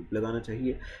यहीं पे लूप लगाना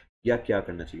चाहिए या क्या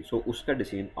करना चाहिए। सो उसका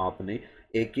डिसीजन आपने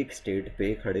एक एक स्टेट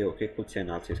पे खड़े होकर खुद से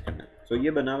एनालिसिस करना है। सो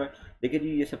ये बना हुआ है, देखिए जी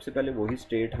ये सबसे पहले वही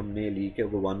स्टेट हमने ली कि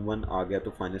वो 1 1 आ गया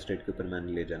तो फाइनल स्टेट के ऊपर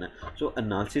मैंने ले जाना है। सो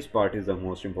analysis part is the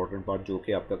most important part, जो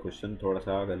कि आपका क्वेश्चन थोड़ा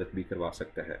सा गलत भी करवा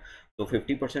सकता है। तो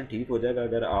 50% ठीक हो जाएगा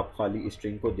अगर आप खाली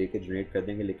स्ट्रिंग को दे के जनरेट कर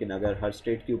देंगे, लेकिन अगर हर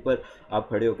स्टेट के ऊपर आप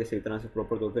खड़े होकर सही तरह से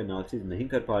प्रॉपर तौर पर एनालिसिस नहीं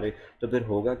कर पा रहे तो फिर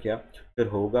होगा क्या, फिर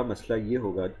होगा मसला ये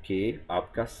होगा कि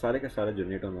आपका सारे का सारा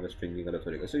जनरेट होने वाला स्ट्रिंग ही गलत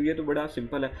हो जाएगा। सो ये तो बड़ा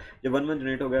सिंपल है, जब 1 1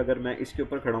 जनरेट हो गया, अगर मैं इसके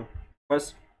ऊपर खड़ा हूँ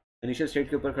फर्स्ट इनिशियल स्टेट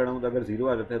के ऊपर खड़ा हूँ, तो अगर 0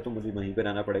 आ जाता है तो मुझे वहीं पे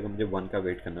रहना पड़ेगा, मुझे 1 का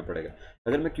वेट करना पड़ेगा।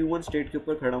 अगर मैं Q1 स्टेट के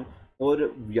ऊपर खड़ा हूँ और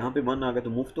यहाँ पे 1 आ गया तो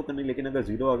मूव तो करनी, लेकिन अगर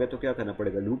 0 आ गया तो क्या करना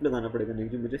पड़ेगा, लूप लगाना पड़ेगा, नहीं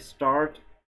जी मुझे स्टार्ट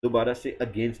दोबारा से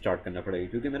अगेन स्टार्ट करना पड़ेगा,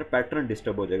 क्योंकि मेरा पैटर्न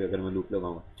डिस्टर्ब हो जाएगा अगर मैं लूप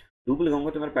लगाऊंगा। लूप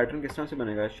लगाऊंगा तो मेरा पैटर्न किस तरह से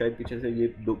बनेगा, शायद पीछे से ये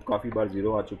काफ़ी बार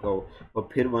 0 आ चुका हो और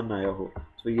फिर 1 आया हो,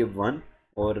 तो ये 1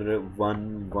 और 1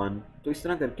 1, तो इस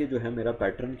तरह करके जो है मेरा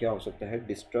पैटर्न क्या हो सकता है,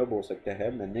 डिस्टर्ब हो सकता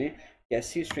है। मैंने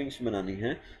कैसी स्ट्रिंग्स बनानी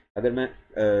है, अगर मैं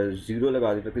 0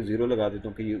 लगा देता हूँ कि 0 लगा देता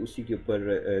हूँ कि ये उसी के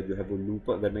ऊपर जो है वो लूप,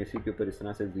 अगर मैं इसी के ऊपर इस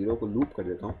तरह से 0 को लूप कर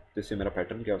देता हूँ तो इससे मेरा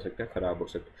पैटर्न क्या हो सकता है, ख़राब हो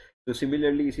सकता है। तो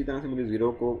सिमिलरली इसी तरह से मुझे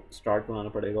 0 को स्टार्ट बनाना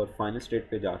पड़ेगा और फाइनल स्टेट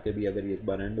पे जाके भी अगर ये एक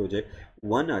बार एंड हो जाए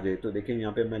 1 आ जाए तो देखिए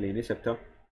यहाँ पे मैं ले नहीं सकता।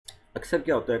 अक्सर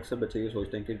क्या होता है, अक्सर बच्चे ये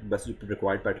सोचते हैं कि बस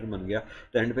रिक्वायर्ड पैटर्न बन गया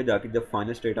तो एंड पे जाके जब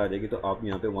फाइनल स्टेट आ जाएगी तो आप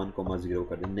यहाँ पे 1 0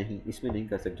 कर दें, नहीं इसमें नहीं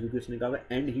कर सकते, क्योंकि उसने कहा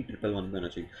एंड ही 1 1 1 होना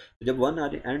चाहिए। तो जब 1 आ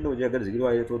जाए एंड हो जाए, अगर 0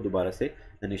 आ जाए तो दोबारा से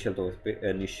इनिशियल तौर पे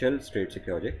इनिशियल स्टेट से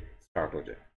क्या हो जाए, स्टार्ट हो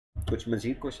जाए। कुछ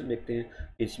मजीद क्वेश्चन देखते हैं,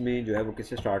 इसमें जो है वो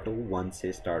किससे स्टार्ट हो, 1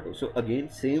 से स्टार्ट हो। सो अगेन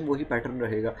सेम वही पैटर्न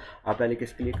रहेगा, आप पहले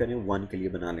किसके लिए करें, 1 के लिए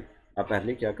बना लें। आप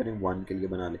पहले क्या करें, 1 के लिए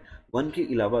बना लें। 1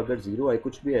 के अलावा अगर 0 आए,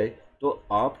 कुछ भी आए, तो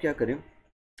आप क्या करें,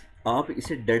 आप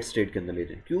इसे डेड स्टेट के अंदर ले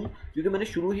जाएं। क्यों, क्योंकि मैंने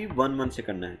शुरू ही 1 1 से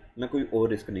करना है, मैं कोई और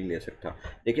रिस्क नहीं ले सकता।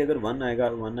 देखिए अगर 1 आएगा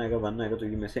 1 आएगा 1 आएगा तो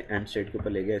ये मैं से एंड स्टेट के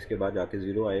ऊपर ले गया, इसके बाद जाके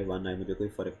 0 आए 1 आए मुझे कोई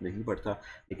फ़र्क नहीं पड़ता,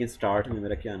 लेकिन स्टार्ट में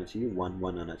मेरा क्या आना चाहिए, 1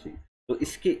 1 आना चाहिए। तो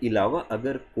इसके अलावा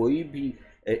अगर कोई भी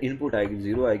इनपुट आएगी,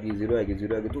 0 आएगी 0 आएगी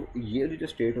 0 आएगी, तो ये जो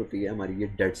स्टेट होती है हमारी, ये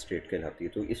डेड स्टेट कहलाती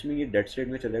है। तो इसमें ये डेड स्टेट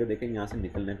में चल जाएगा। देखें यहाँ से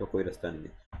निकलने का कोई रास्ता नहीं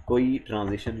है, कोई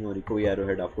ट्रांजिशन नहीं हो रही, कोई एरो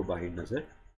हेड आपको बाहर नज़र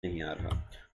नहीं आ रहा।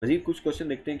 मज़ीद कुछ क्वेश्चन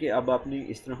देखते हैं कि अब आपने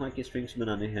इस तरह के स्ट्रिंग्स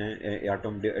बनाने हैं या तो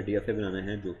DFA बनाने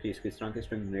हैं जो कि इस तरह के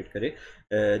स्ट्रिंग जनरेट करे,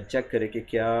 चेक करे कि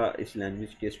क्या इस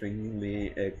लैंग्वेज के स्ट्रिंग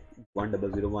में 1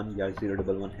 0 0 1 या 0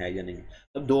 1 1 है या नहीं।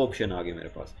 तब दो ऑप्शन आ गए मेरे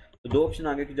पास, तो दो ऑप्शन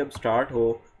आ गए कि जब स्टार्ट हो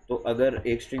तो अगर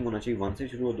एक स्ट्रिंग होना चाहिए 1 से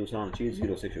शुरू और दूसरा होना चाहिए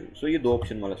 0 से शुरू। सो ये 2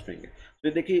 ऑप्शन वाला स्ट्रिंग है। तो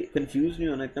ये देखिए कंफ्यूज नहीं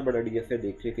होना, इतना बड़ा DFA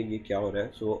देख के कि ये क्या हो रहा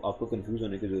है। सो आपको कंफ्यूज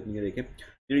होने की जरूरत नहीं है। देखिए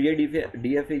तो ये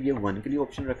DFA ये 1 के लिए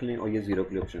ऑप्शन रख लें और ये 0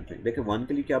 के लिए ऑप्शन रखें। देखिए 1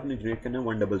 के लिए क्या आपने जनरेट करना है,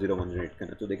 1001 जनरेट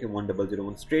करना है। तो देखिए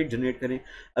 1001 स्ट्रेट जनरेट करें।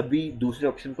 अभी दूसरे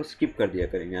ऑप्शन को स्किप कर दिया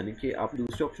करें, यानी कि आप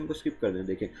दूसरे ऑप्शन को स्किप कर दें।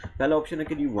 देखिए पहला ऑप्शन है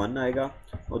कि जी 1 आएगा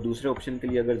और दूसरे ऑप्शन के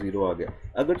लिए अगर 0 आ गया,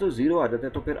 अगर तो 0 आ जाता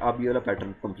है तो फिर आप ये वाला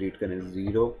पैटर्न कंप्लीट करें,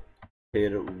 0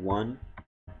 फिर 1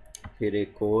 फिर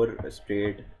एक और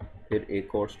स्टेट, फिर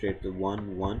एक और स्टेट, तो 1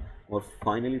 1 और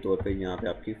फाइनली तौर पे यहाँ पे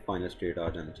आपकी फाइनल स्टेट आ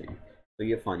जानी चाहिए। तो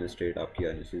ये फाइनल स्टेट आपकी आ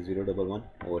जानी चाहिए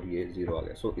 011 और ये 0 आ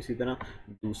गया। सो इसी तरह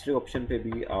दूसरे ऑप्शन पे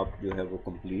भी आप जो है वो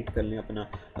कंप्लीट कर लें अपना।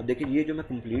 अब देखिए ये जो मैं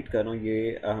कंप्लीट कर रहा हूँ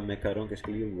ये मैं कर रहा हूँ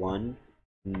किसके लिए, 1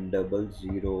 0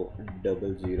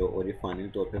 0 0 और ये फाइनल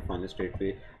तौर पे फाइनल स्टेट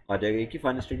पे आ जाएगा। एक ही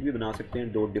फाइनल स्टेट भी बना सकते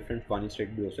हैं, 2 डिफरेंट फाइनल स्टेट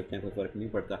भी हो सकते हैं, कोई फ़र्क नहीं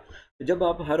पड़ता। तो जब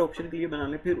आप हर ऑप्शन के लिए बना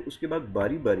लें, फिर उसके बाद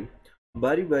बारी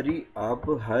बारी आप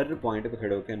हर पॉइंट पे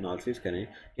खड़े होकर एनालिसिस करें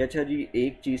कि अच्छा जी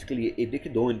एक चीज़ के लिए एक,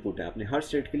 देखिए 2 इनपुट है, आपने हर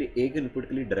स्टेट के लिए एक इनपुट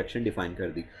के लिए डायरेक्शन डिफाइन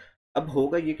कर दी। अब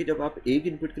होगा ये कि जब आप एक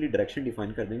इनपुट के लिए डायरेक्शन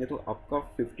डिफाइन कर देंगे तो आपका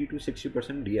 50 to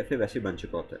 60% DFA वैसे बन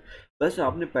चुका होता है। बस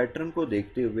आपने पैटर्न को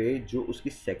देखते हुए जो उसकी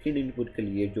सेकंड इनपुट के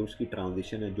लिए जो उसकी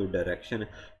ट्रांजिशन है, जो डायरेक्शन है,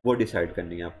 वो डिसाइड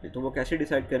करनी है आपने। तो वो कैसे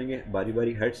डिसाइड करेंगे, बारी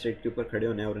बारी हर स्टेट के ऊपर खड़े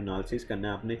होना है और एनालिसिस करना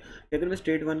है आपने कि अगर मैं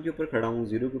स्टेट 1 के ऊपर खड़ा हूँ,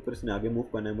 0 के ऊपर से आगे मूव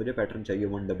करना है, मुझे पैटर्न चाहिए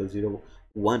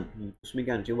 1001, उसमें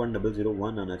क्या आना चाहिए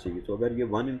 1001 आना चाहिए। तो अगर ये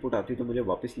 1 इनपुट आती है तो मुझे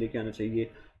वापस लेके आना चाहिए,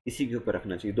 इसी के ऊपर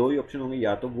रखना चाहिए। 2 ही ऑप्शन होंगे,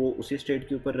 या तो वो उसी स्टेट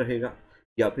के ऊपर रहेगा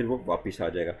या फिर वो वापस आ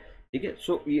जाएगा। ठीक है,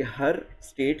 सो ये हर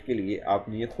स्टेट के लिए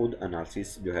आपने ये खुद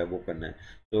एनालिसिस जो है वो करना है।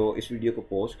 तो इस वीडियो को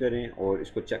पॉज करें और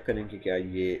इसको चेक करें कि क्या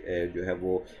ये जो है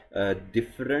वो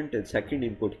डिफरेंट सेकंड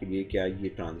इनपुट के लिए क्या ये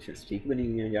ट्रांजिशन ठीक बनी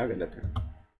हुई है या गलत है।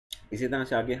 इसी तरह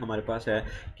से आगे हमारे पास है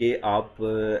कि आप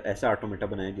ऐसा ऑटोमेटा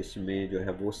बनाएं जिसमें जो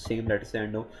है वो सेम लेटर से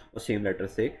एंड हो और सेम लेटर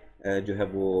से जो है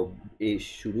वो ए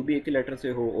शुरू भी एक ही लेटर से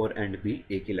हो और एंड भी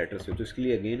एक ही लेटर से हो। तो इसके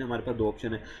लिए अगेन हमारे पास 2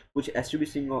 ऑप्शन है। कुछ एसटीबी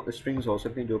स्ट्रिंग्स हो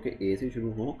सकते हैं जो कि ए से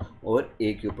शुरू हों और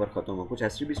ए के ऊपर ख़त्म हो, कुछ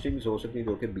एसटीबी स्ट्रिंग्स हो सकती हैं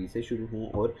जो कि बी से शुरू हों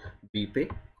और बी पे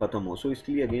ख़त्म हो। सो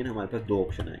इसके लिए अगेन हमारे पास 2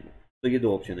 ऑप्शन आएंगे। तो ये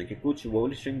 2 ऑप्शन है कि कुछ वो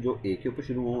वाली स्ट्रिंग जो ए के ऊपर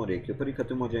शुरू हो और ए के ऊपर ही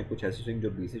ख़त्म हो जाए, कुछ ऐसी स्ट्रिंग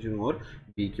जो बी से शुरू हो और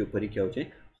बी के ऊपर ही क्या हो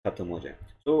जाए, ख़त्म हो जाए।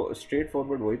 तो स्ट्रेट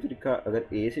फॉरवर्ड वही तरीका, अगर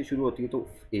ए से शुरू होती है तो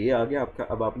ए आ गया आपका,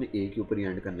 अब आपने ए के ऊपर ही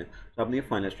एंड करना है। तो आपने ये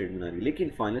फाइनल स्टेट बना ली। लेकिन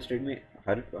फाइनल स्टेट में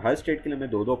हर स्टेट के लिए हमें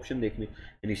 2 ऑप्शन देखने।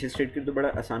 इनिशियल स्टेट के लिए तो बड़ा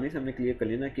आसानी से हमने क्लियर कर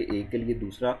लेना कि ए के लिए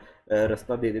दूसरा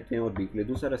रास्ता दे देते हैं और बी के लिए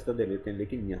दूसरा रास्ता दे देते हैं।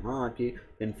 लेकिन यहाँ आके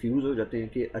कन्फ्यूज़ हो जाते हैं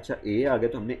कि अच्छा ए आ गया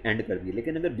तो हमने एंड कर दिया,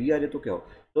 लेकिन अगर बी आ जाए तो क्या हो।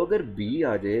 तो अगर बी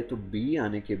आ जाए तो बी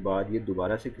आने के बाद ये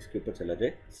दोबारा से किसके ऊपर चला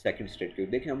जाए, सेकंड स्टेट के।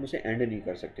 देखिए हम उसे एंड नहीं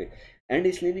कर सकते। एंड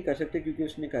इसलिए नहीं कर सकते क्योंकि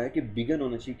उसने कहा है कि बिगन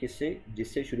होना चाहिए किससे,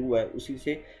 जिससे शुरू हुआ है उसी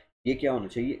से ये क्या होना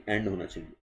चाहिए, एंड होना चाहिए।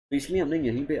 तो इसलिए हमने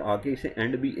यहीं पे आके इसे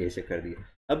एंड भी ए से कर दिया।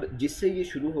 अब जिससे ये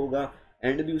शुरू होगा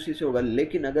एंड भी उसी से होगा।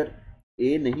 लेकिन अगर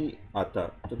ए नहीं आता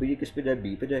तो फिर ये किस पे जाए,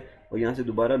 बी पे जाए और यहाँ से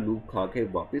दोबारा लूप खा के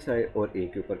वापस आए और ए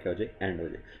के ऊपर क्या हो जाए, एंड हो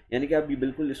जाए। यानी कि आप ये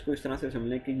बिल्कुल इसको इस तरह से समझ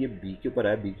लें कि ये बी के ऊपर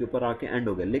आए, बी के ऊपर आके एंड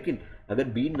हो गया। लेकिन अगर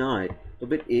बी ना आए तो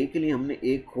फिर ए के लिए हमने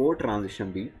एक और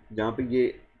ट्रांजिशन दी जहाँ पे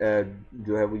ये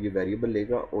जो है वो ये वेरिएबल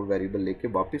लेगा और वेरिएबल लेके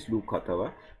वापस लूप खाता हुआ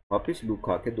वापस लूप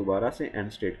खा के दोबारा से एंड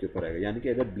स्टेट के ऊपर आएगा। यानी कि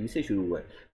अगर बी से शुरू हुआ है,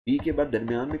 बी के बाद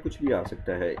दरमियान में कुछ भी आ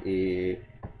सकता है, ए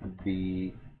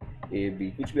बी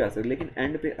कुछ भी आ सकता है, लेकिन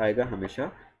एंड पे आएगा हमेशा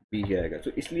बी ही आएगा।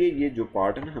 तो इसलिए ये जो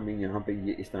पार्ट है ना, हमें यहाँ पे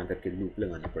ये इस तरह करके लूप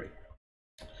लगाना पड़े।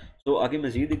 तो आगे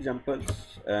मज़ीद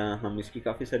एग्जांपल्स हम इसकी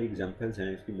काफ़ी सारी एग्जांपल्स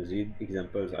हैं, इसकी मज़ीद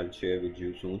examples I will share with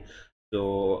you soon. तो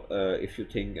इफ़ यू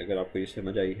थिंक अगर आपको ये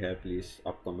समझ आई है प्लीज़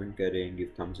आप कमेंट करें,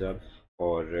 गिव थम्स अप,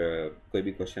 और कोई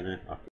भी क्वेश्चन है आप